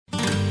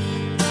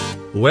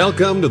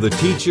Welcome to The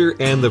Teacher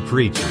and the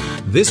Preacher.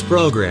 This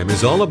program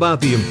is all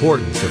about the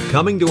importance of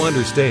coming to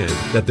understand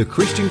that the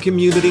Christian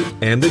community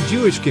and the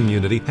Jewish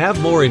community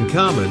have more in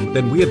common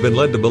than we have been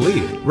led to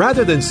believe.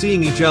 Rather than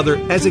seeing each other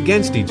as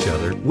against each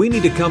other, we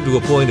need to come to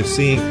a point of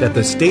seeing that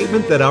the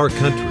statement that our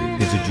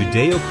country is a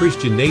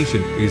Judeo-Christian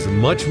nation is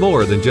much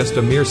more than just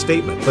a mere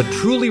statement, but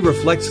truly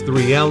reflects the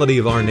reality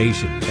of our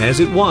nation, as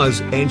it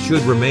was and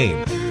should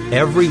remain.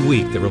 Every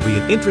week there will be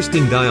an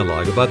interesting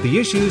dialogue about the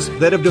issues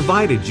that have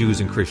divided Jews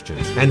and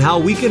Christians and how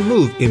we can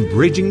move in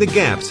bridging the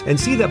gaps and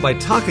see that by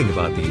talking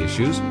about the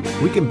issues,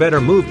 we can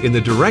better move in the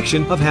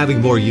direction of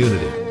having more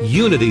unity.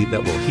 Unity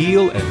that will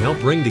heal and help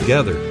bring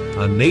together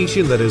a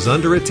nation that is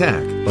under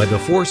attack by the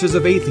forces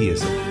of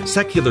atheism,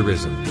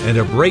 secularism, and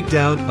a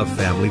breakdown of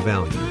family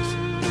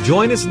values.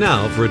 Join us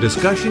now for a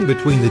discussion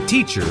between the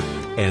teacher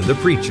and the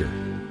preacher.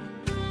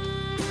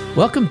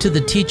 Welcome to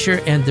The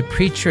Teacher and the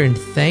Preacher, and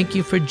thank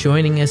you for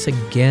joining us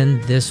again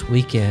this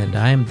weekend.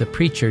 I am the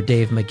preacher,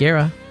 Dave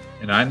McGill.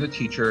 And I'm the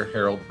teacher,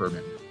 Harold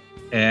Berman.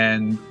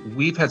 And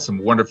we've had some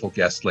wonderful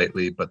guests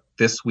lately, but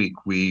this week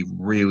we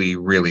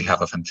really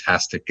have a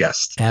fantastic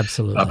guest.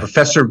 Absolutely.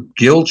 Professor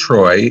Gil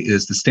Troy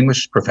is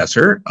Distinguished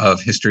Professor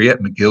of History at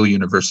McGill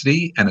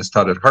University and has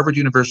taught at Harvard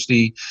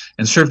University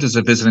and served as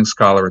a visiting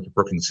scholar at the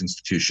Brookings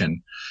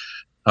Institution.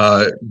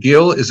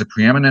 Gil is a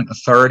preeminent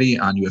authority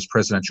on U.S.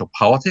 presidential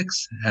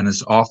politics and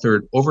has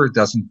authored over a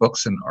dozen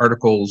books and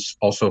articles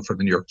also for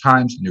the New York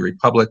Times, the New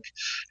Republic,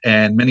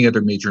 and many other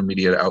major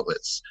media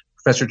outlets.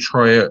 Professor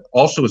Troy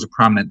also is a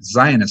prominent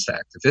Zionist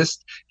activist.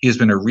 He has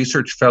been a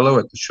research fellow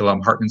at the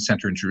Shalom Hartman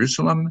Center in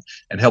Jerusalem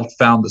and helped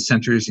found the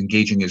center's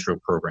Engaging Israel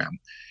program.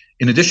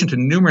 In addition to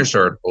numerous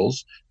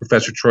articles,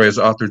 Professor Troy has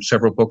authored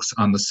several books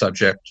on the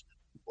subject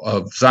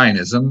of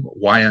Zionism,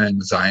 Why I'm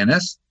a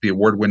Zionist, the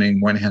award-winning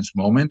Moynihan's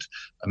Moment,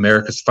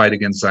 America's Fight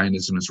Against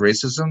Zionism is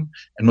Racism,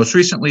 and most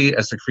recently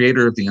as the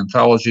creator of the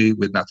anthology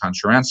with Natan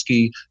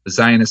Sharansky, The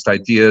Zionist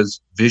Ideas,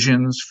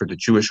 Visions for the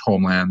Jewish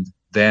Homeland,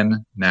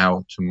 Then,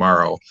 Now,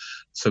 Tomorrow.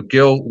 So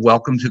Gil,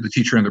 welcome to The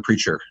Teacher and the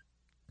Preacher.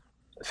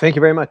 Thank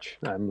you very much.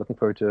 I'm looking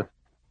forward to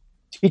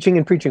teaching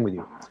and preaching with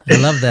you. I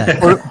love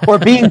that. or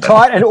being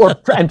taught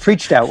and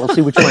preached out. We'll see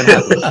which one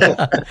happens.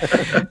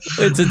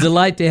 It's a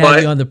delight to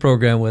have you on the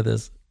program with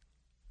us.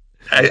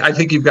 I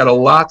think you've got a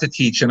lot to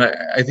teach, and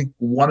I think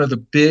one of the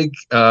big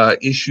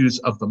issues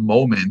of the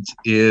moment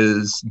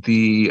is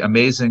the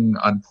amazing,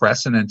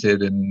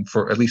 unprecedented, and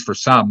for at least for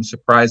some,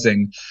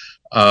 surprising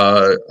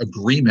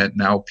agreement,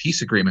 now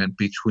peace agreement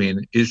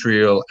between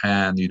Israel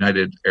and the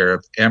United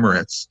Arab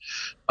Emirates.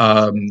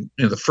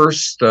 The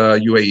first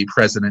UAE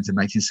president in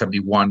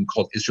 1971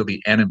 called Israel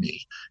the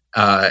enemy.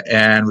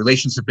 And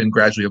relations have been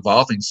gradually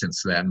evolving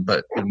since then,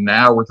 but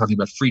now we're talking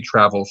about free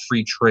travel,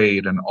 free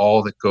trade, and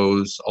all that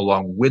goes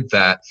along with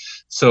that.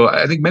 So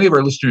I think many of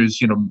our listeners,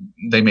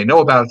 they may know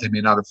about it, they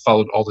may not have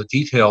followed all the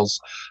details.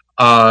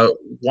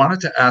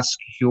 Wanted to ask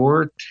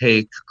your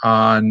take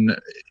on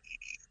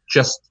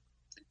just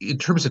in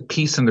terms of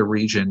peace in the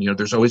region.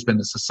 There's always been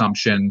this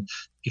assumption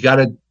you got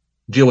to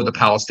deal with the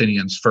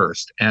Palestinians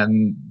first,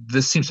 and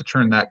this seems to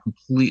turn that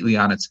completely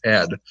on its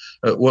head.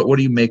 What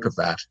do you make of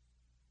that?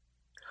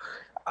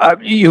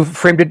 You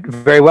framed it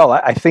very well.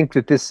 I think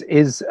that this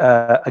is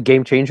a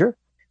game changer.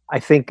 I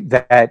think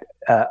that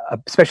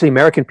especially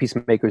American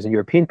peacemakers and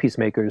European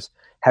peacemakers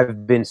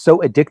have been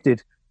so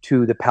addicted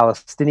to the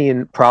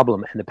Palestinian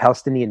problem and the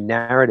Palestinian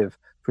narrative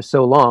for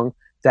so long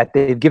that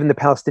they've given the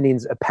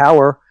Palestinians a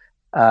power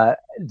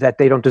that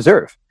they don't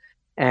deserve.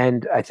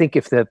 And I think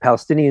if the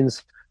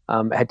Palestinians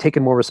had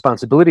taken more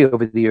responsibility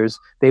over the years,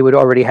 they would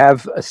already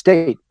have a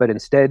state, but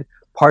instead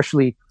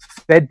partially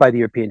fed by the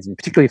Europeans, and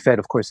particularly fed,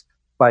 of course,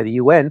 by the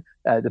UN,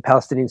 the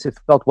Palestinians have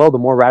felt, well, the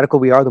more radical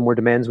we are, the more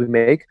demands we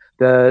make,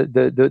 the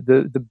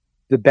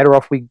better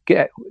off we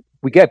get.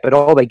 But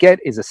all they get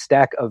is a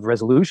stack of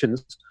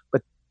resolutions,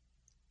 but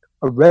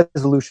a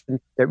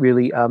resolution that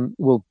really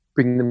will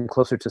bring them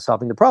closer to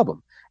solving the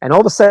problem. And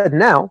all of a sudden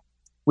now,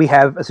 we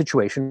have a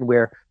situation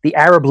where the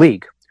Arab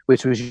League,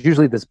 which was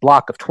usually this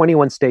bloc of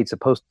 21 states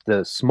opposed to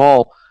the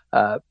small,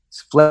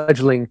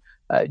 fledgling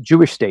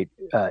Jewish state,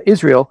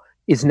 Israel,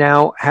 is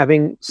now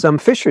having some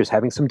fissures,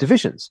 having some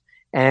divisions,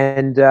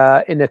 and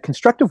in a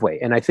constructive way.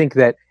 And I think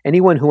that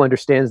anyone who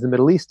understands the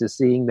Middle East is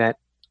seeing that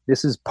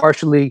this is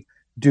partially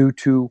due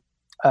to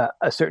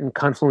a certain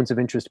confluence of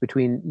interest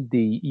between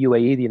the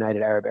UAE, the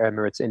United Arab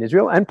Emirates, and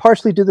Israel, and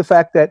partially due to the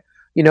fact that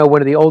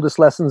one of the oldest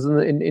lessons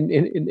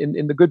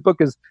in the good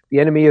book is the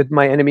enemy of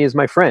my enemy is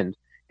my friend.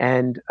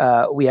 And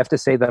we have to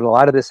say that a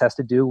lot of this has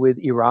to do with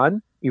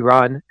Iran.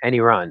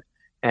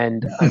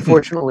 And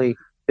unfortunately,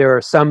 there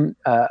are some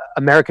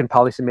American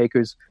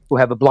policymakers who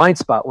have a blind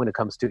spot when it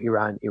comes to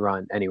Iran,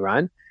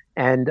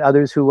 and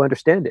others who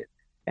understand it.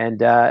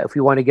 And if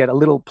we want to get a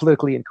little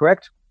politically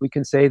incorrect, we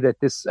can say that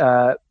this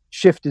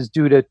shift is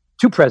due to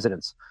two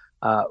presidents.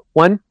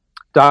 One,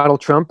 Donald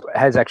Trump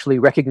has actually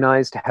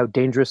recognized how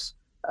dangerous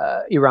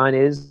Iran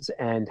is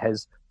and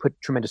has put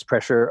tremendous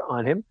pressure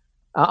on him,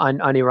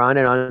 on Iran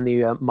and on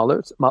the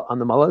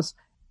mullahs.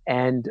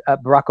 And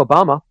Barack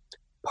Obama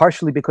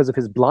partially because of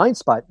his blind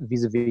spot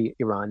vis-a-vis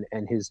Iran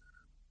and his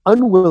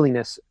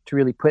unwillingness to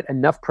really put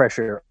enough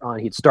pressure on.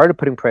 He'd started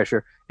putting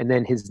pressure, and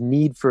then his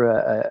need for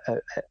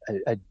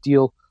a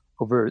deal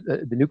over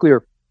the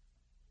nuclear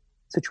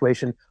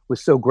situation was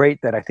so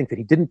great that I think that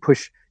he didn't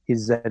push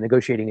his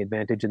negotiating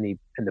advantage and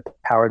the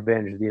power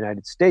advantage of the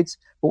United States.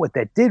 But what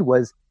that did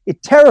was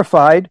it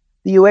terrified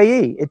the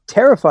UAE, it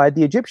terrified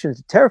the Egyptians,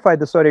 it terrified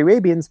the Saudi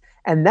Arabians,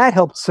 and that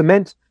helped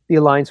cement the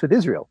alliance with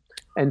Israel.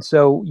 And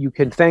so you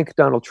can thank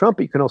Donald Trump,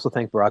 but you can also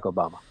thank Barack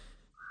Obama.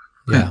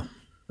 Yeah.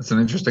 That's an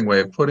interesting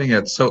way of putting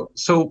it. So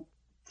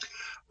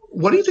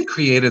what do you think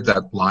created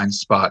that blind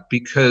spot?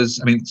 Because,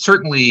 I mean,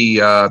 certainly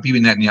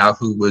Bibi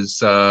Netanyahu was,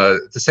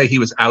 to say he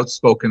was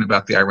outspoken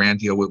about the Iran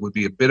deal would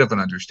be a bit of an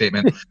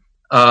understatement.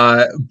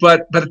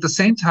 But at the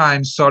same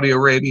time, Saudi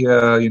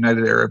Arabia,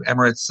 United Arab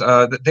Emirates,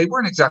 they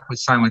weren't exactly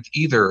silent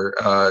either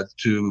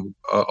to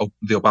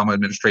the Obama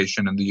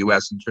administration and the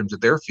U.S. in terms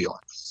of their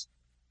feelings.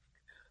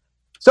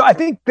 So I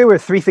think there were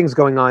three things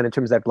going on in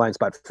terms of that blind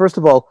spot. First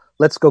of all,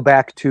 let's go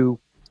back to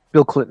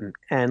Bill Clinton,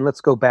 and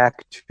let's go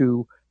back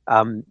to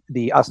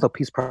the Oslo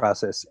peace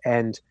process.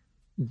 And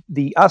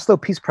the Oslo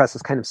peace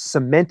process kind of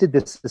cemented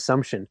this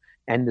assumption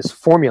and this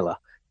formula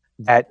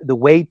that the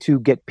way to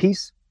get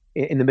peace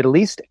in the Middle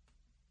East,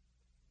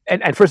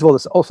 and first of all,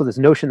 there's also this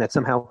notion that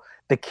somehow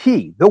the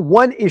key, the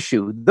one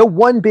issue, the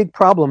one big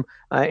problem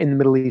in the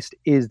Middle East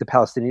is the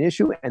Palestinian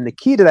issue. And the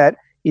key to that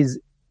is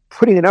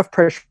putting enough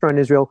pressure on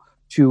Israel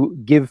to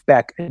give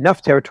back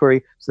enough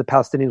territory so the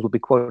Palestinians will be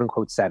quote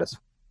unquote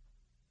satisfied.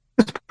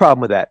 The problem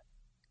with that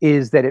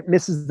is that it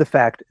misses the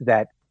fact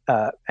that,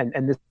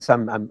 and this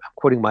I'm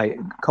quoting my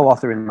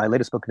co-author in my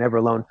latest book, Never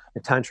Alone,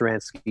 Natan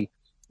Sharansky,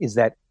 is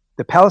that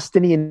the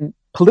Palestinian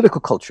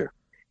political culture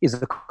is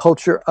a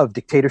culture of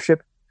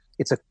dictatorship.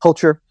 It's a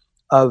culture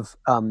of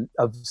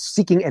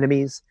seeking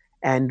enemies.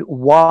 And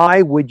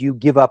why would you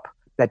give up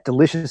that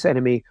delicious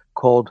enemy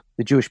called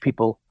the Jewish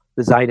people,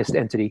 the Zionist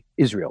entity,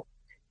 Israel?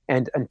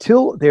 And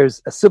until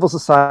there's a civil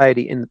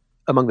society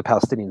among the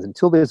Palestinians,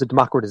 until there's a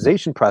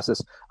democratization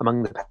process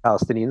among the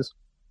Palestinians,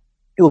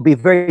 it will be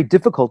very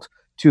difficult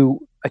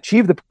to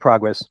achieve the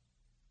progress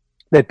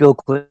that Bill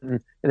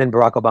Clinton and then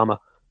Barack Obama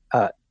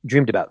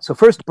dreamed about. So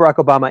first, Barack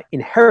Obama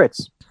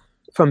inherits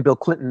from Bill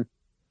Clinton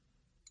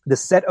the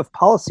set of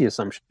policy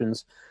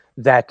assumptions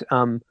that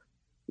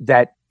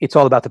that it's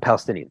all about the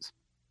Palestinians.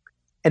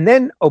 And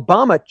then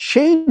Obama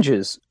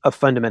changes a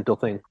fundamental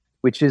thing,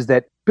 which is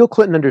that Bill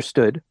Clinton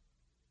understood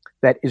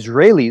that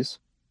Israelis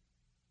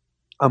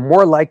are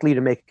more likely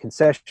to make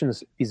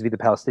concessions vis-a-vis the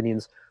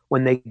Palestinians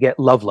when they get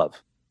love.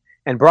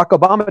 And Barack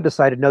Obama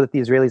decided, no, that the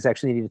Israelis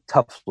actually needed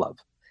tough love.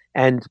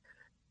 And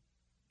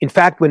in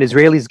fact, when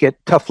Israelis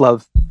get tough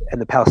love and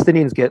the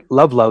Palestinians get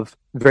love,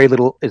 very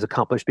little is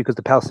accomplished because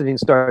the Palestinians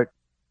start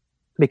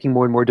making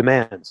more and more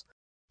demands.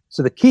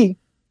 So the key,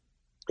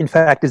 in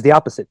fact, is the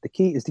opposite. The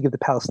key is to give the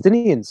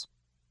Palestinians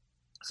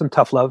some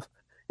tough love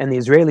and the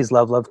Israelis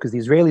love because the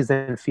Israelis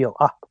then feel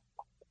a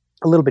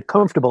little bit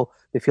comfortable.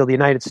 They feel the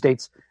United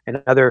States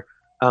and other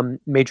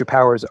major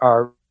powers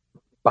are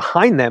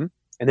behind them,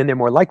 and then they're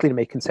more likely to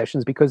make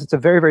concessions because it's a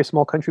very, very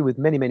small country with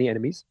many, many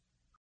enemies.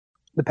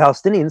 The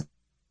Palestinians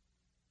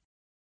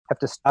have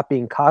to stop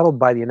being coddled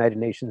by the United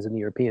Nations and the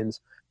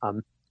Europeans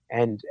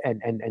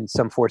and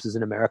some forces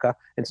in America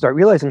and start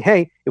realizing,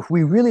 hey, if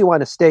we really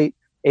want to stay,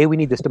 we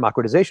need this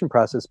democratization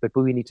process, but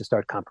we need to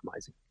start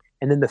compromising.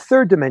 And then the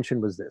third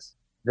dimension was this,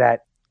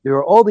 that there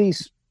are all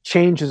these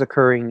changes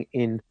occurring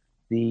in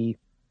the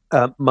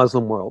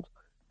Muslim world.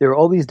 There are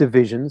all these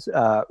divisions.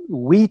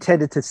 We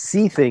tended to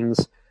see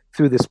things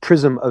through this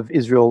prism of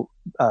Israel,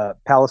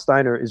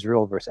 Palestine, or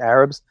Israel versus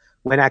Arabs,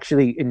 when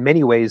actually, in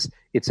many ways,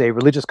 it's a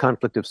religious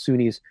conflict of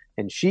Sunnis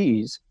and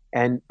Shi'is.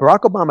 And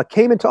Barack Obama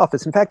came into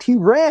office. In fact, he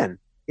ran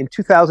in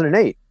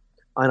 2008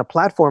 on a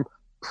platform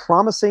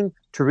promising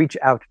to reach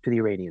out to the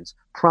Iranians,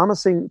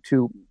 promising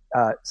to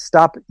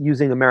stop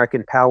using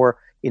American power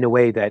in a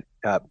way that,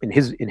 in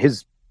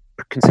his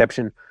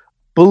conception,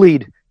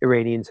 bullied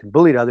Iranians and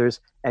bullied others,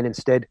 and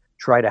instead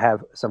try to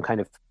have some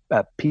kind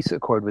of peace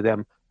accord with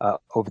them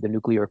over the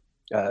nuclear,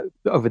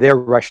 over their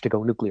rush to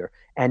go nuclear.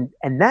 And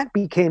that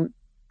became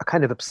a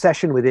kind of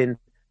obsession within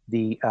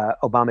the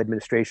Obama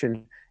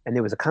administration, and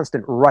there was a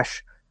constant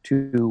rush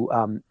to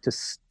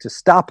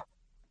stop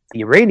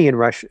the Iranian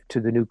rush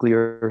to the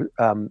nuclear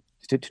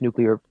to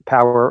nuclear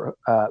power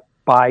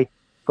by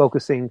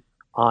focusing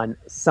on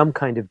some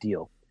kind of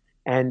deal.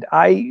 And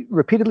I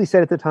repeatedly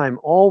said at the time,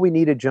 all we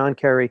needed John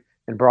Kerry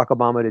and Barack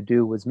Obama to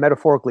do was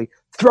metaphorically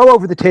throw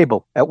over the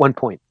table at one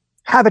point,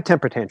 have a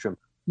temper tantrum,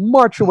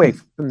 march away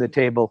from the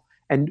table,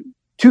 and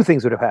two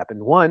things would have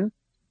happened. One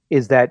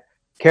is that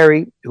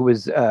Kerry, who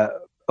was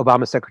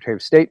Obama's Secretary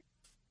of State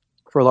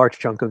for a large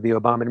chunk of the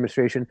Obama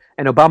administration,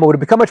 and Obama would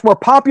have become much more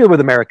popular with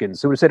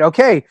Americans who would have said,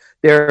 okay,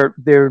 they're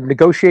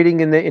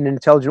negotiating in an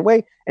intelligent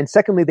way. And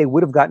secondly, they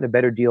would have gotten a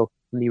better deal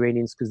from the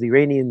Iranians because the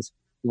Iranians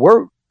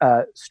were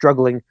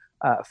struggling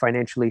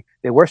financially.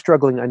 They were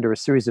struggling under a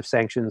series of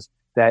sanctions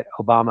that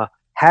Obama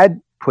had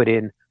put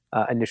in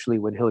initially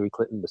when Hillary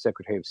Clinton was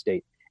Secretary of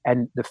State.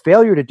 And the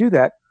failure to do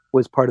that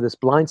was part of this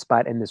blind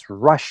spot and this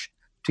rush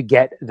to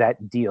get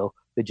that deal,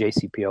 the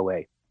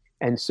JCPOA.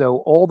 And so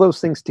all those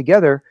things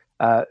together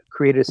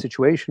created a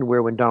situation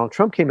where when Donald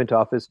Trump came into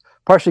office,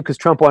 partially because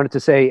Trump wanted to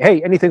say,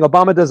 hey, anything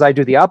Obama does, I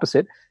do the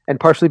opposite, and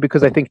partially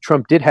because I think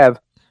Trump did have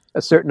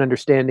a certain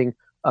understanding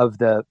of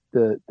the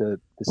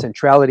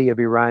centrality of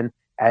Iran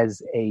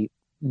as a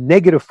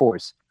negative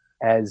force,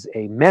 as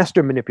a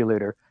master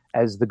manipulator,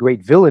 as the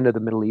great villain of the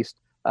Middle East.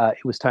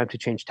 It was time to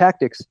change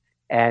tactics,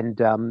 and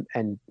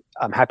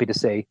I'm happy to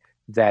say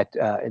that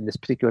in this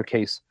particular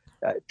case,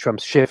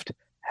 Trump's shift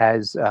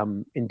has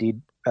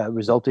indeed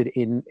resulted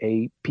in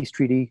a peace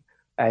treaty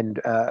and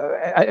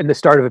the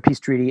start of a peace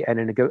treaty and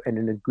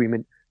an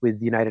agreement with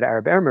the United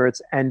Arab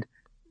Emirates. And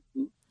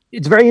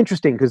it's very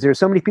interesting because there are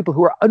so many people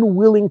who are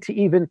unwilling to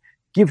even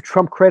give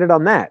Trump credit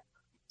on that.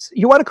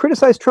 You want to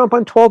criticize Trump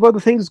on 12 other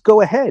things,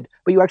 go ahead.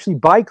 But you actually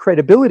buy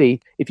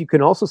credibility if you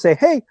can also say,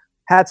 hey,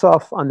 hats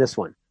off on this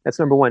one. That's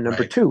number one.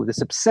 Number two,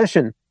 this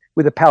obsession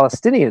with the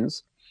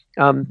Palestinians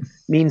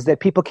means that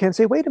people can't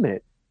say, wait a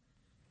minute,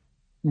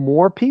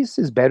 more peace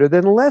is better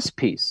than less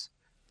peace.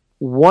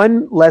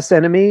 One less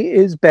enemy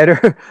is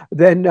better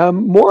than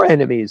more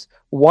enemies.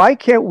 Why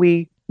can't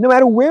we, no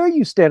matter where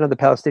you stand on the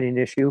Palestinian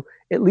issue,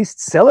 at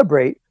least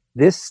celebrate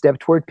this step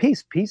toward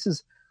peace? Peace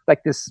is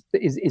like this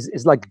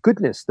is like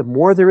goodness. The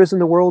more there is in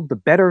the world, the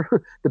better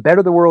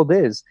the world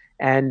is.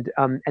 And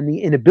the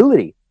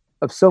inability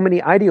of so many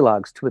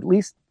ideologues to at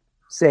least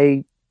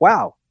say,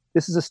 wow,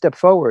 this is a step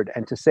forward,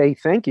 and to say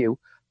thank you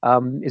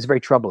is very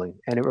troubling,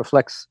 and it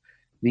reflects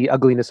the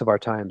ugliness of our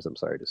times, I'm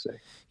sorry to say.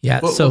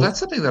 Yeah. Well, so that's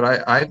something that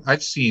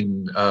I've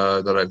seen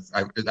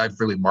that I've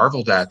really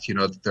marveled at.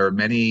 There are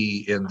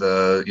many in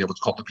the what's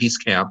called the peace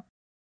camp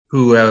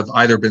who have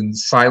either been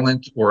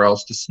silent or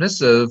else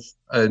dismissive.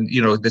 And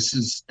this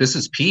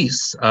is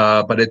peace,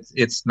 but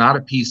it's not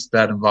a peace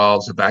that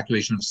involves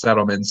evacuation of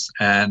settlements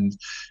and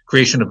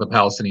creation of a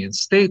Palestinian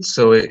state.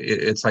 So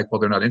it's like, well,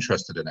 they're not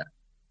interested in it.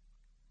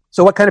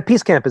 So what kind of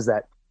peace camp is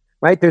that?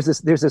 Right? There's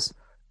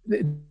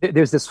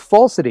this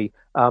falsity.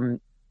 And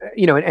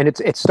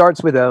it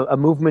starts with a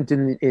movement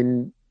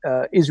in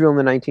Israel in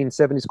the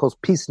 1970s called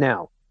Peace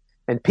Now.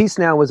 And Peace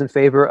Now was in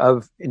favor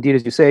of, indeed,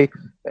 as you say,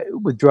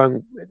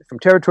 withdrawing from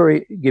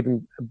territory,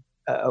 giving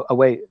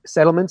away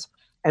settlements.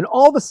 And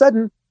all of a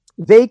sudden,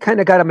 they kind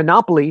of got a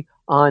monopoly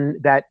on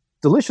that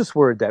delicious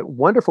word, that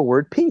wonderful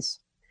word, peace.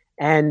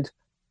 And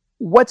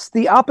what's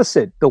the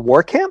opposite? The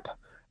war camp?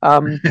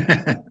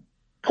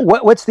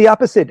 What's the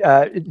opposite?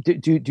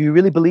 Do you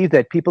really believe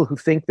that people who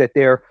think that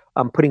they're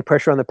putting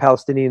pressure on the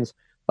Palestinians,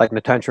 like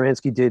Natan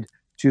Sharansky did,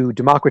 to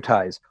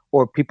democratize,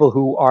 or people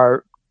who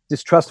are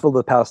distrustful of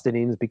the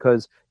Palestinians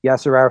because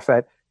Yasser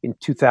Arafat in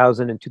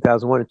 2000 and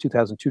 2001 and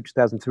 2002,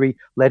 2003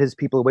 led his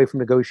people away from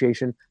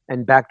negotiation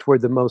and back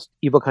toward the most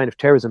evil kind of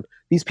terrorism?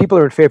 These people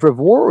are in favor of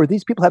war, or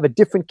these people have a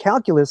different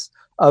calculus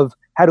of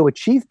how to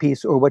achieve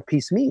peace or what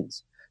peace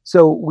means.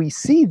 So we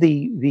see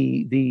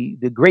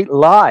the great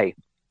lie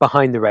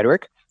behind the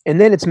rhetoric, and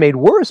then it's made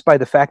worse by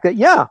the fact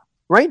that,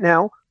 right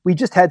now we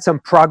just had some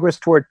progress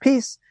toward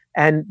peace,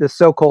 and the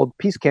so-called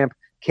peace camp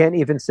can't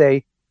even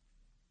say,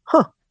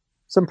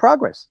 some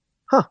progress.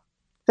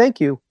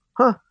 Thank you.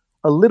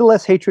 A little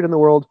less hatred in the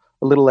world,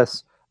 a little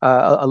less,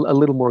 a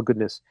little more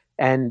goodness.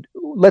 And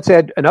let's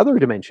add another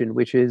dimension,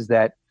 which is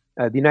that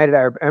the United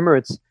Arab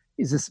Emirates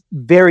is this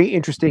very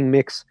interesting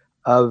mix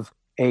of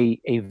a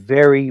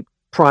very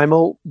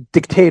primal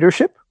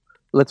dictatorship.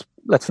 Let's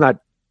not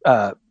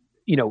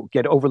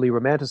get overly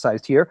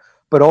romanticized here,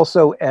 but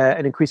also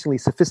an increasingly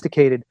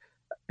sophisticated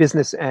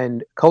business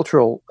and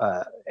cultural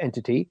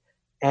entity,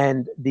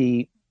 and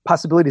the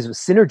possibilities of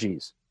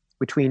synergies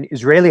between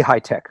Israeli high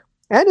tech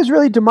and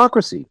Israeli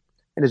democracy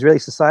and Israeli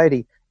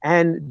society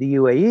and the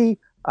UAE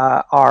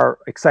are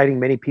exciting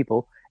many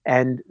people.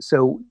 And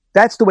so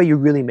that's the way you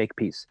really make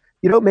peace.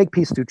 You don't make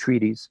peace through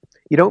treaties.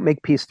 You don't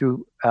make peace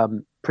through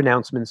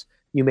pronouncements.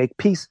 You make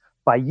peace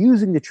by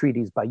using the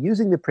treaties, by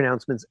using the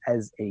pronouncements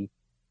as a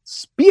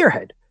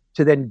spearhead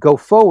to then go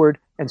forward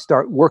and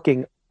start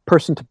working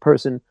person to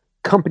person,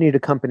 company to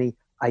company,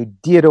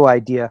 idea to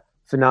idea,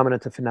 phenomenon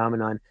to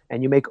phenomenon.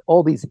 And you make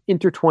all these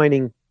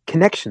intertwining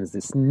connections,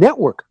 this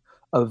network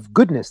of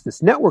goodness,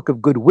 this network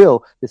of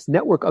goodwill, this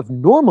network of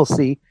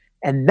normalcy,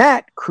 and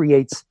that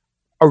creates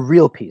a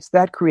real peace.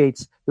 That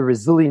creates the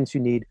resilience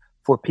you need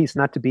for peace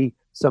not to be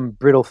some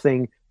brittle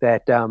thing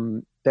that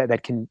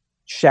that can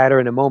shatter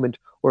in a moment,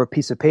 or a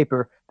piece of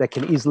paper that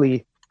can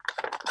easily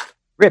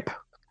rip.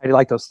 I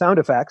like those sound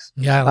effects.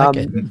 Yeah, I like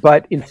it.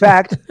 But in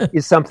fact,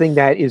 is something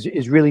that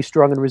is really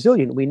strong and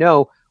resilient. We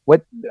know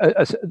what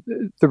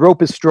the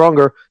rope is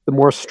stronger, the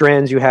more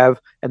strands you have,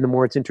 and the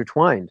more it's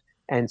intertwined.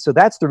 And so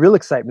that's the real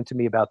excitement to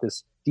me about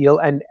this deal.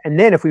 And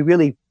then if we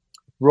really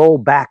roll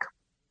back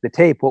the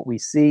tape, what we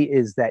see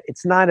is that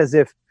it's not as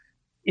if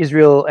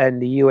Israel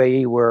and the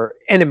UAE were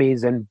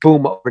enemies and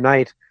boom,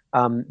 overnight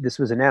this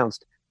was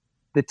announced.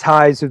 The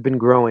ties have been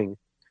growing.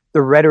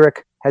 The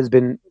rhetoric has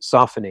been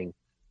softening.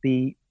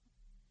 The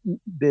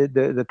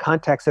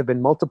contacts have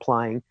been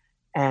multiplying.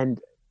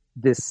 And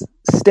this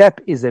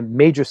step is a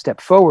major step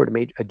forward,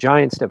 a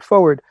giant step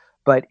forward,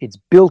 but it's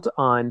built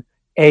on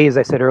A, as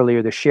I said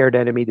earlier, the shared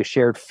enemy, the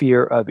shared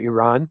fear of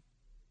Iran.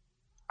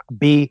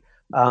 B,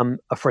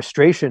 a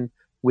frustration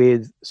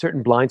with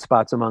certain blind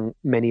spots among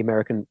many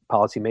American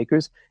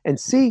policymakers. And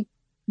C,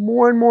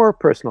 more and more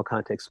personal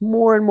context,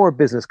 more and more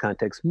business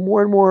context,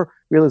 more and more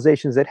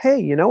realizations that, hey,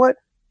 you know what?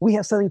 We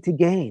have something to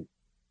gain,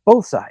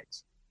 both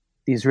sides.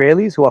 The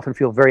Israelis, who often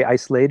feel very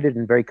isolated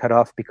and very cut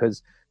off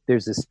because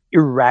there's this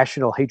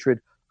irrational hatred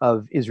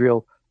of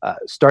Israel,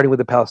 starting with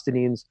the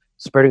Palestinians,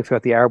 spreading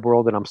throughout the Arab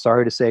world, and I'm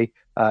sorry to say,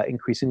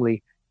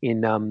 increasingly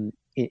in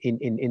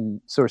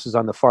sources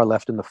on the far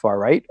left and the far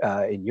right,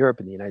 in Europe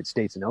and the United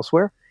States and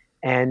elsewhere.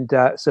 And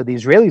so the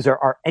Israelis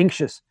are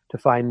anxious to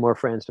find more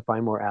friends, to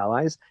find more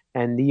allies.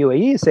 And the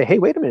UAE say, hey,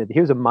 wait a minute,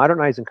 here's a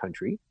modernizing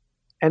country.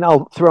 And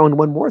I'll throw in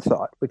one more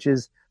thought, which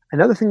is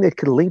another thing that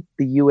could link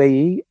the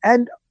UAE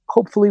and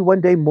hopefully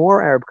one day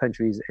more Arab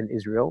countries and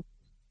Israel,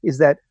 is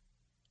that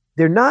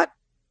they're not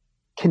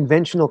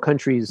conventional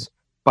countries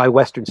by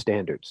Western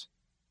standards.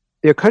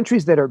 They're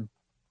countries that are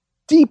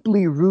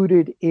deeply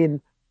rooted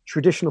in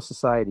traditional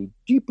society,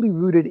 deeply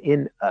rooted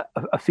in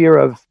a fear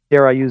of,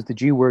 dare I use the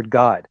G word,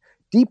 God,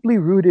 deeply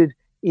rooted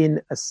in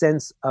a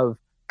sense of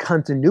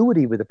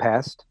continuity with the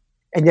past,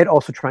 and yet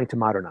also trying to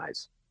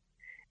modernize.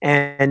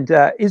 And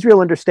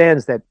Israel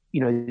understands that,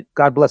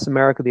 God bless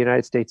America, the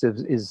United States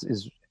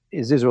is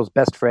Israel's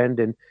best friend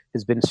and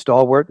has been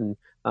stalwart, and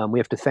we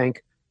have to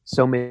thank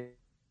so many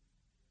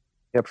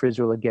up for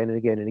Israel again and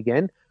again and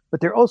again.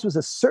 But there also is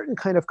a certain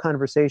kind of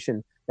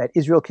conversation that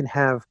Israel can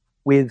have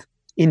with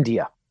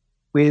India,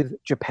 with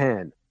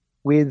Japan,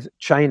 with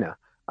China,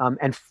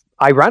 and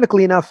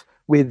ironically enough,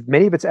 with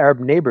many of its Arab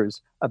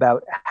neighbors,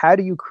 about how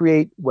do you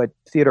create what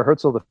Theodor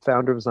Herzl, the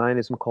founder of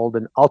Zionism, called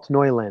an Alt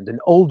Neuland, an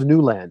old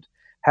new land.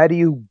 How do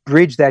you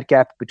bridge that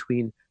gap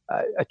between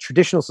a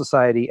traditional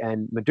society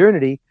and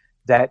modernity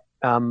that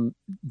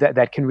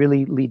can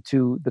really lead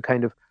to the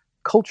kind of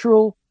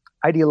cultural,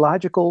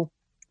 ideological,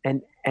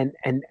 and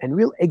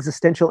real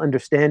existential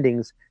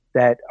understandings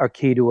that are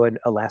key to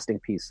a lasting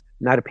peace,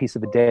 not a peace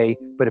of a day,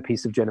 but a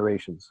peace of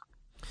generations.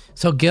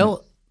 So,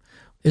 Gil,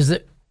 is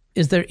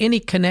there any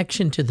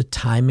connection to the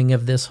timing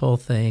of this whole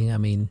thing? I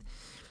mean,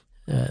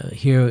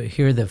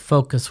 here the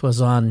focus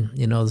was on,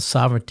 the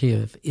sovereignty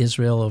of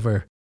Israel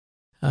over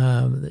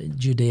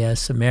Judea,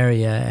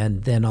 Samaria,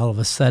 and then all of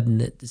a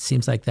sudden it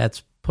seems like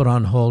that's put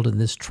on hold,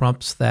 and this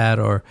trumps that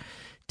or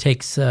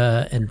takes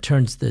and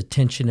turns the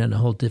attention in a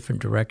whole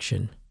different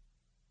direction.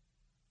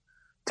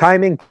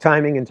 Timing.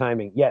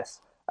 Yes.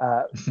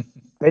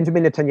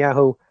 Benjamin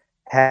Netanyahu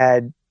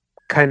had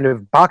kind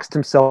of boxed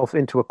himself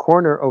into a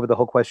corner over the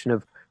whole question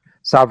of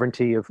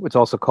sovereignty, of what's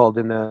also called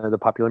in the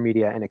popular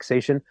media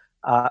annexation,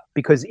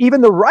 because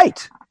even the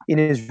right in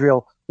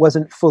Israel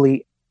wasn't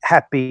fully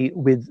happy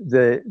with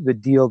the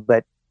deal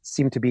that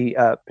seemed to be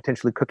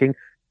potentially cooking,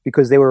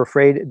 because they were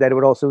afraid that it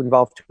would also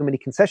involve too many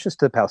concessions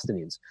to the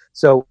Palestinians.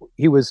 So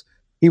he was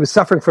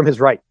suffering from his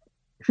right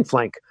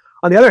flank.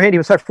 On the other hand, he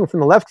was suffering from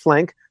the left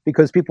flank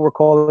because people were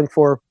calling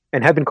for,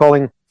 and have been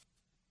calling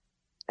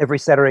every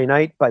Saturday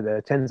night by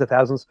the tens of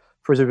thousands,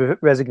 for his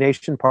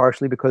resignation,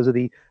 partially because of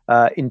the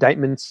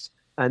indictments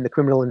and the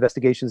criminal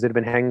investigations that have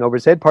been hanging over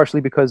his head,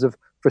 partially because of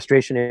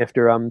frustration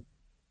after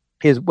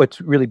what's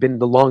really been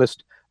the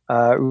longest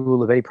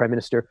rule of any prime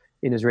minister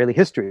in Israeli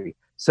history.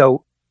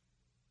 So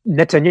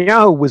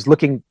Netanyahu was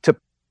looking to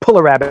pull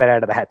a rabbit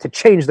out of the hat, to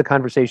change the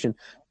conversation,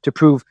 to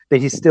prove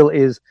that he still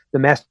is the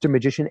master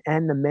magician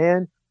and the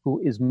man who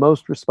is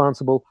most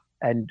responsible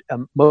and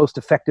most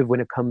effective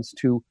when it comes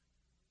to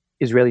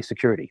Israeli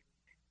security.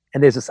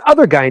 And there's this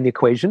other guy in the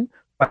equation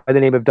by the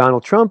name of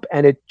Donald Trump,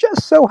 and it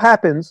just so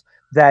happens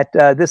that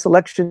this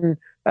election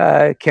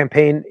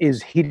campaign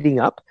is heating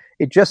up.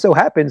 It just so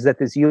happens that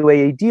this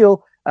UAE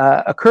deal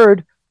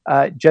occurred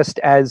just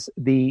as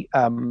the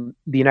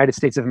United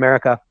States of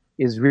America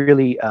is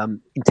really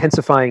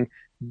intensifying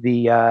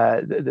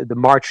the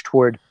march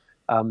toward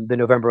the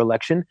November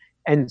election.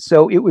 And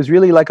so it was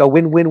really like a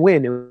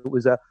win-win-win. It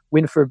was a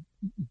win for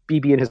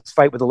Bibi in his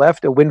fight with the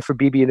left, a win for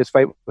Bibi in his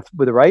fight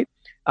with the right,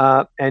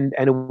 and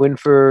a win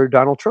for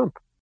Donald Trump.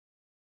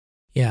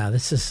 Yeah,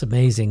 this is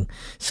amazing.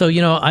 So,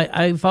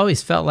 I've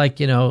always felt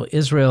like,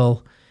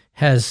 Israel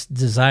has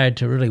desired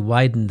to really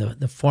widen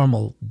the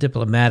formal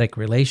diplomatic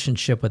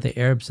relationship with the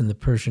Arabs in the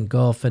Persian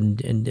Gulf.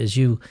 And as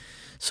you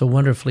so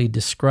wonderfully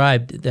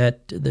described,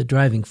 that the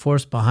driving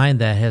force behind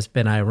that has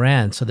been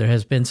Iran. So there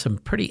has been some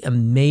pretty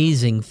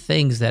amazing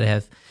things that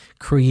have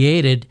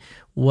created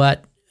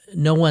what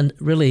no one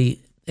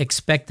really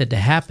expected to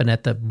happen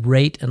at the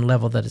rate and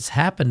level that it's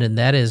happened, and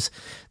that is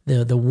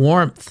the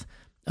warmth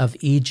of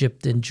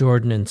Egypt and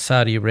Jordan and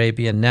Saudi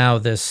Arabia, and now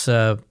this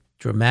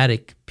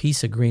dramatic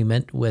peace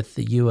agreement with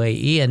the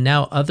UAE, and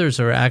now others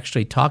are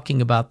actually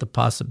talking about the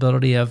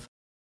possibility of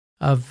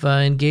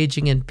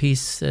engaging in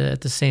peace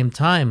at the same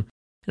time.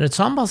 And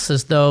it's almost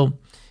as though,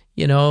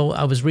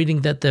 I was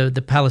reading that the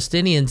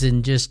Palestinians,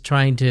 in just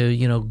trying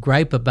to,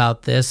 gripe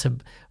about this,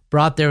 have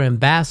brought their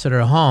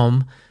ambassador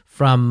home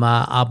from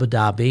Abu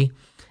Dhabi,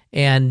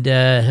 and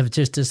have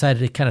just decided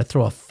to kind of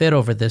throw a fit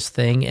over this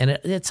thing. And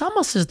it's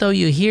almost as though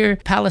you hear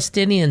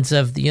Palestinians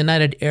of the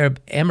United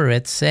Arab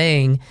Emirates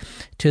saying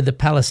to the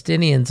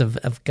Palestinians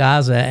of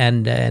Gaza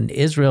and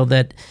Israel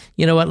that,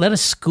 you know what, let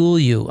us school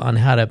you on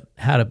how to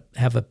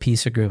have a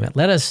peace agreement.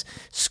 Let us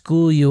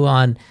school you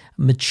on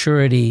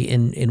maturity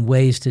in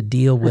ways to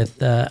deal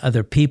with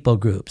other people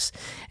groups.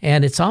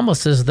 And it's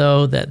almost as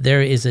though that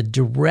there is a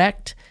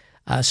direct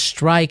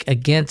strike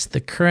against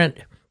the current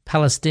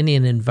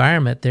Palestinian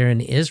environment there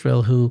in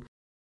Israel, who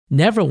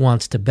never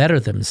wants to better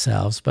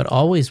themselves, but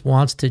always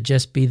wants to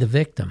just be the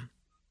victim.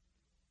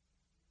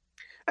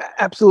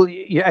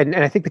 Absolutely. Yeah. And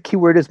I think the key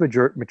word is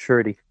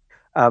maturity.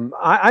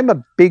 I'm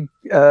a big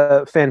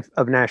fan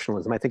of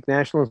nationalism. I think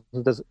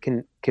nationalism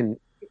can,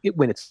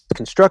 when it's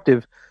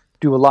constructive,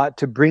 do a lot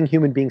to bring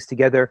human beings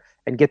together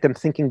and get them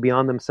thinking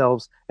beyond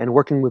themselves and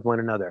working with one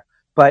another.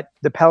 But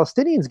the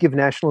Palestinians give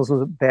nationalism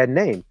a bad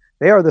name.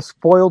 They are the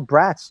spoiled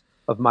brats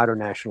of modern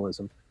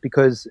nationalism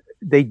because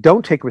they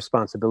don't take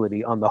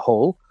responsibility on the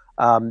whole.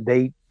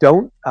 They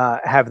don't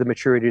have the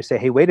maturity to say,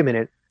 hey, wait a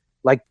minute,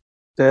 like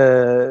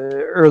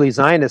the early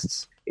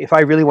Zionists, if I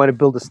really want to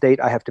build a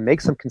state, I have to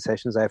make some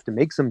concessions, I have to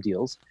make some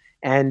deals.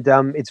 And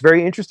it's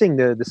very interesting,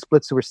 the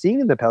splits that we're seeing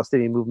in the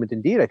Palestinian movement.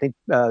 Indeed, I think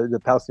the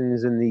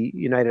Palestinians in the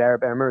United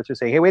Arab Emirates are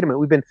saying, hey, wait a minute,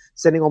 we've been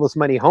sending all this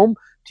money home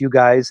to you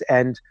guys,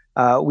 and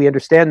we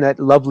understand that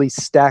lovely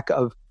stack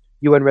of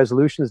UN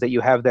resolutions that you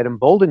have that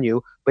embolden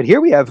you, but here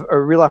we have a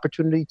real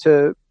opportunity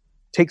to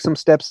take some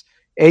steps,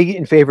 A,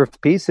 in favor of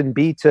peace, and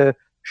B, to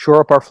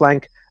shore up our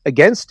flank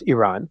against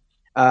Iran.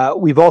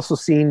 We've also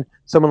seen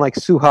someone like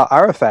Suha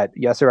Arafat,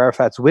 Yasser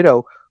Arafat's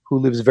widow, who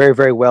lives very,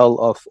 very well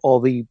off all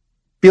the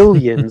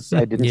billions,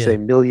 I didn't say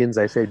millions,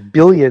 I said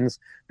billions,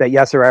 that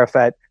Yasser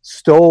Arafat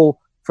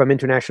stole from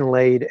international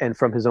aid and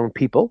from his own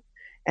people.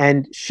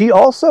 And she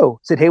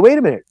also said, hey, wait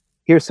a minute,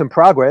 here's some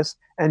progress,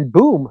 and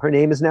boom, her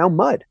name is now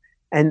mud.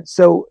 And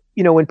so,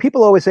 you know, when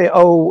people always say,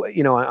 oh,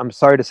 you know, I'm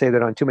sorry to say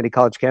that on too many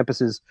college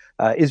campuses,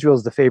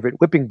 Israel's the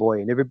favorite whipping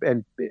boy.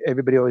 And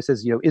everybody always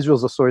says, you know,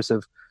 Israel's a source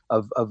of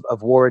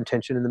war and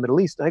tension in the Middle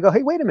East. And I go,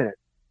 hey, wait a minute.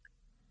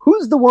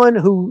 Who's the one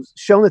who's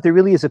shown that there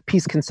really is a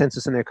peace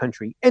consensus in their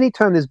country?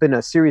 Anytime there's been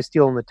a serious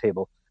deal on the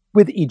table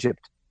with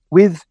Egypt,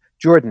 with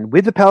Jordan,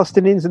 with the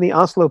Palestinians in the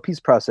Oslo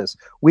peace process,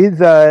 with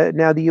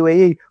now the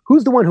UAE,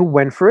 who's the one who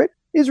went for it?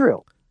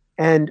 Israel.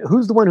 And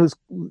who's the one who's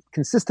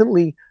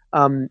consistently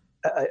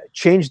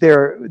changed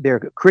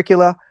their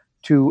curricula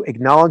to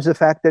acknowledge the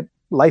fact that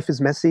life is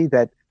messy,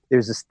 that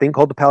there's this thing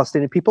called the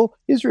Palestinian people?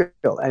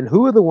 Israel. And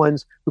who are the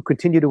ones who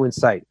continue to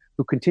incite,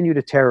 who continue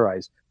to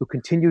terrorize, who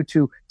continue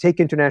to take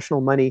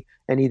international money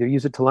and either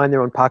use it to line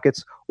their own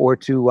pockets or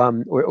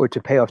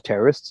to pay off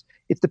terrorists?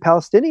 It's the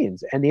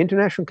Palestinians. And the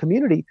international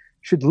community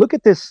should look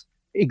at this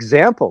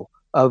example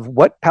of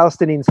what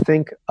Palestinians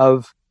think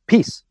of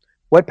peace,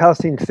 what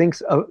Palestinians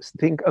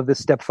think of this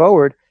step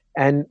forward,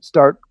 and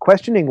start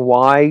questioning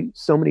why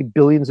so many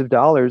billions of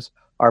dollars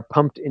are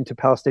pumped into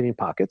Palestinian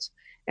pockets.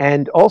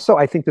 And also,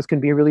 I think this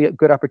can be a really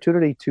good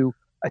opportunity to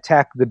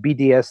attack the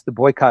BDS, the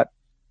boycott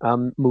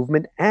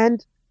movement,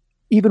 and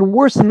even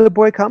worse than the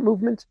boycott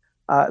movement,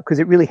 because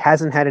it really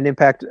hasn't had an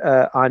impact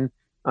on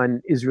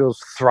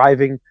Israel's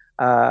thriving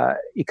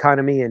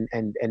economy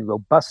and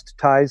robust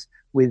ties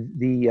with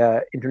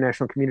the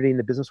international community and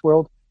the business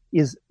world,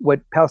 is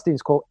what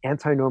Palestinians call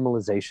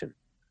anti-normalization.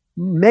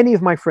 Many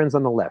of my friends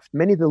on the left,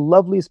 many of the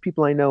loveliest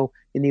people I know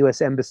in the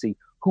US Embassy,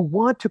 who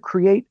want to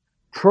create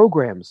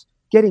programs,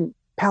 getting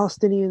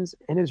Palestinians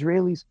and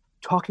Israelis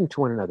talking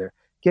to one another,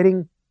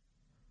 getting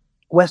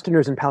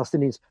Westerners and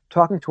Palestinians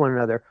talking to one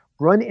another,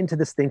 run into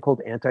this thing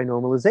called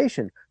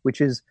anti-normalization,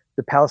 which is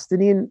the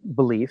Palestinian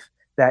belief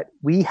that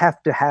we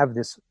have to have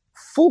this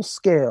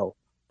full-scale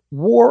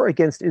war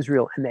against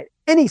Israel, and that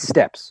any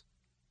steps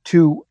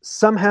to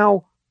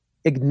somehow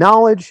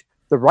acknowledge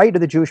the right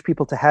of the Jewish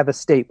people to have a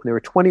state when there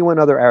were 21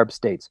 other Arab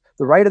states,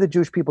 the right of the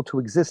Jewish people to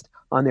exist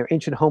on their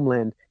ancient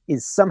homeland,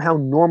 is somehow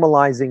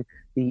normalizing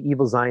the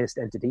evil Zionist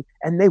entity,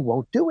 and they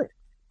won't do it.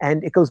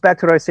 And it goes back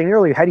to what I was saying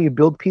earlier. How do you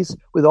build peace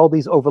with all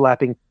these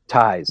overlapping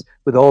ties,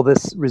 with all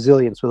this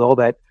resilience, with all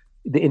that,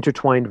 the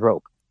intertwined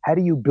rope? How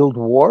do you build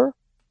war?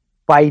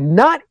 By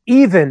not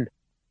even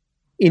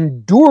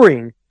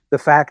enduring the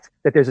fact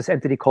that there's this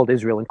entity called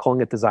Israel and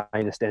calling it the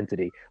Zionist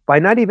entity. By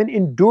not even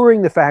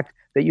enduring the fact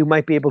that you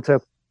might be able to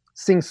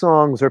sing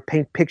songs or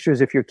paint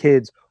pictures if you're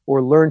kids,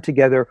 or learn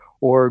together,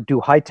 or do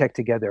high tech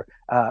together.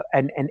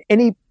 And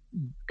any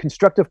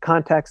constructive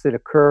contacts that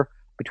occur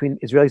between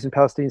Israelis and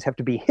Palestinians have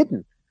to be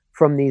hidden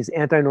from these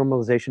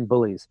anti-normalization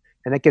bullies.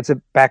 And that gets it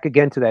back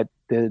again to that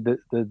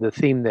the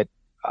theme that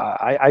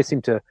I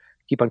seem to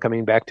keep on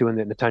coming back to, and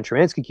that Natan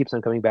Sharansky keeps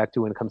on coming back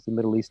to when it comes to the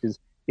Middle East, is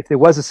if there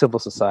was a civil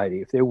society,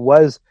 if there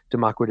was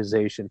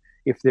democratization,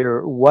 if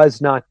there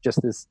was not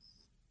just this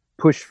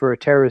push for a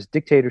terrorist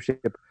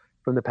dictatorship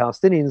from the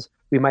Palestinians,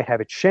 we might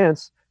have a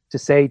chance to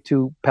say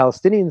to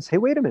Palestinians, hey,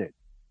 wait a minute,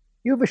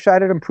 you have a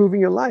shot at improving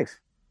your life.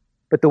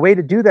 But the way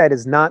to do that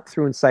is not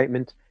through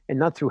incitement, and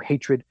not through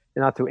hatred,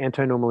 and not through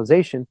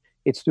anti-normalization.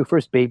 It's through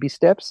first baby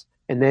steps,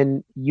 and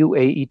then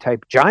UAE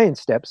type giant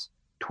steps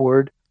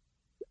toward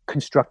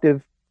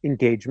constructive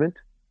engagement,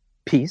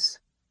 peace,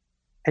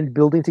 and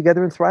building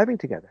together and thriving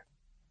together.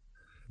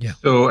 Yeah.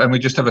 So, and we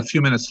just have a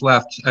few minutes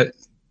left.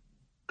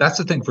 That's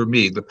the thing for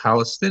me. The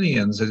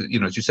Palestinians,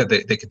 as you said,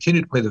 they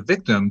continue to play the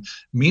victim.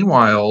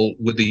 Meanwhile,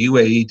 with the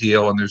UAE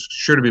deal, and there's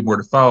sure to be more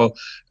to follow,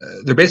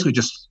 they're basically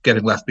just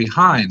getting left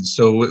behind.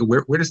 So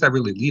where does that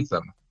really leave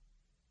them?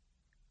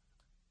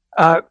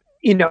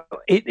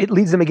 It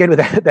leaves them again with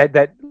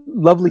that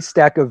lovely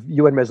stack of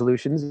UN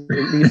resolutions.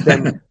 It leaves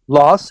them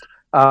lost,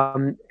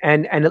 and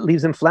it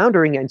leaves them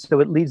floundering, and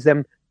so it leaves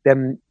them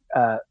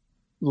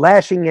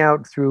lashing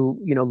out through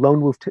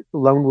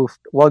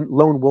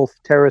lone wolf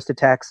terrorist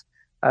attacks.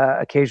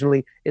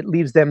 Occasionally, it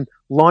leaves them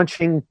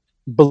launching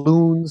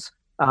balloons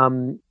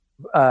from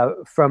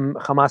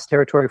Hamas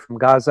territory, from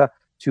Gaza,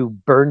 to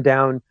burn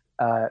down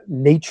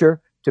nature,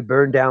 to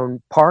burn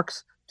down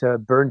parks, to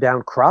burn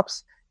down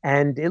crops,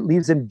 and it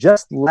leaves them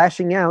just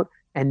lashing out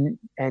and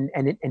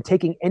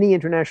taking any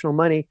international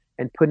money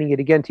and putting it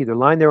again to either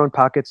line their own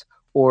pockets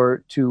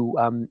or to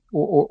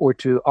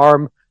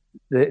arm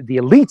the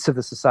elites of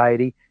the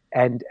society,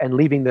 and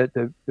leaving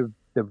the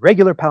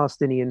regular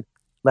Palestinian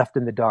left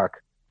in the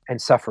dark and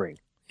suffering.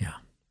 Yeah.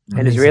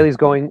 And Israelis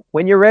going,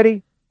 when you're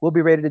ready, we'll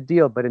be ready to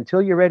deal. But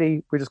until you're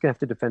ready, we're just going to have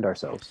to defend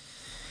ourselves.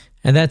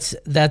 And that's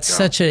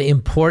such an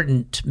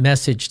important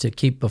message to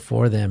keep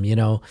before them.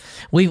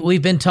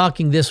 We've been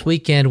talking this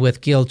weekend with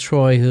Gil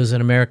Troy, who's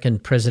an American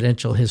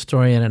presidential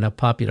historian and a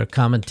popular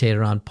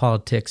commentator on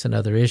politics and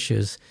other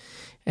issues.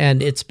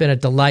 And it's been a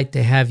delight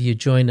to have you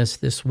join us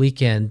this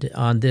weekend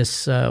on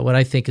this, what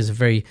I think is a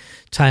very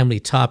timely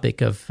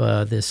topic of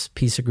this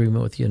peace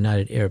agreement with the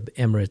United Arab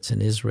Emirates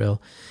and Israel.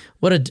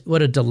 What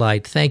a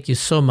delight. Thank you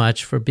so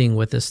much for being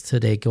with us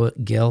today,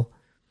 Gil.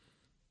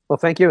 Well,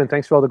 thank you, and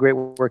thanks for all the great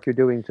work you're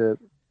doing to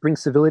bring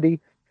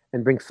civility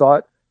and bring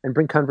thought and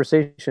bring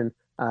conversation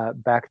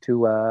back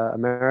to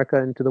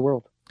America and to the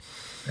world.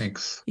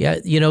 Thanks. Yeah,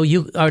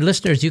 our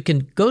listeners, you can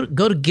go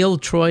to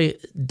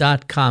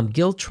giltroy.com,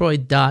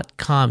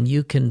 giltroy.com.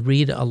 You can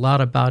read a lot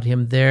about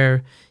him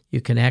there.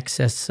 You can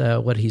access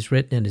what he's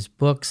written in his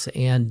books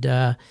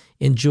and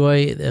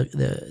enjoy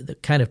the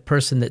kind of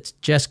person that's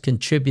just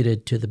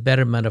contributed to the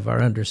betterment of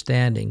our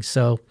understanding.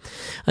 So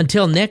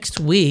until next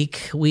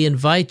week, we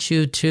invite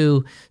you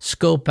to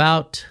scope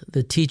out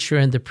The Teacher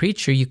and the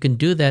Preacher. You can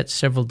do that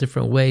several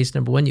different ways.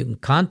 Number one, you can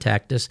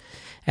contact us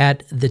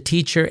at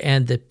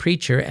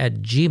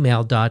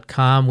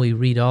theteacherandthepreacher@gmail.com. We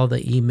read all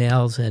the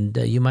emails, and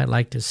you might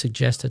like to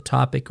suggest a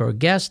topic or a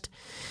guest.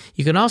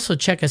 You can also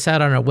check us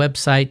out on our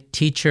website,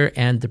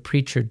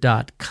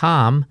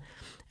 teacherandthepreacher.com,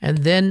 and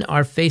then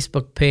our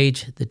Facebook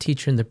page, The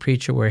Teacher and the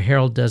Preacher, where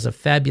Harold does a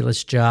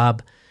fabulous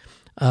job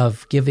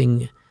of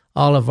giving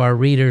all of our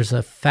readers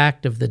a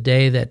fact of the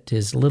day that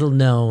is little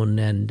known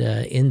and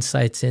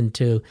insights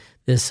into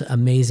this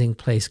amazing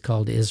place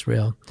called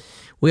Israel.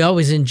 We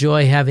always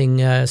enjoy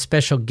having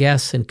special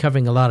guests and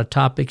covering a lot of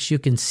topics. You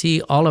can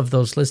see all of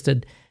those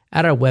listed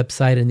at our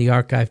website in the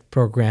archived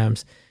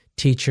programs,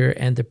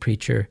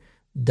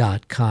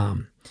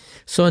 teacherandthepreacher.com.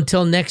 So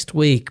until next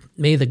week,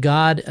 may the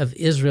God of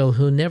Israel,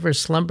 who never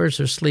slumbers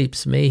or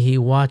sleeps, may he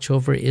watch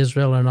over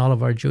Israel and all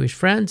of our Jewish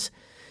friends,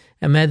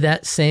 and may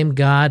that same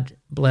God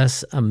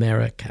bless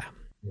America.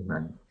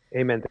 Amen.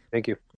 Amen. Thank you.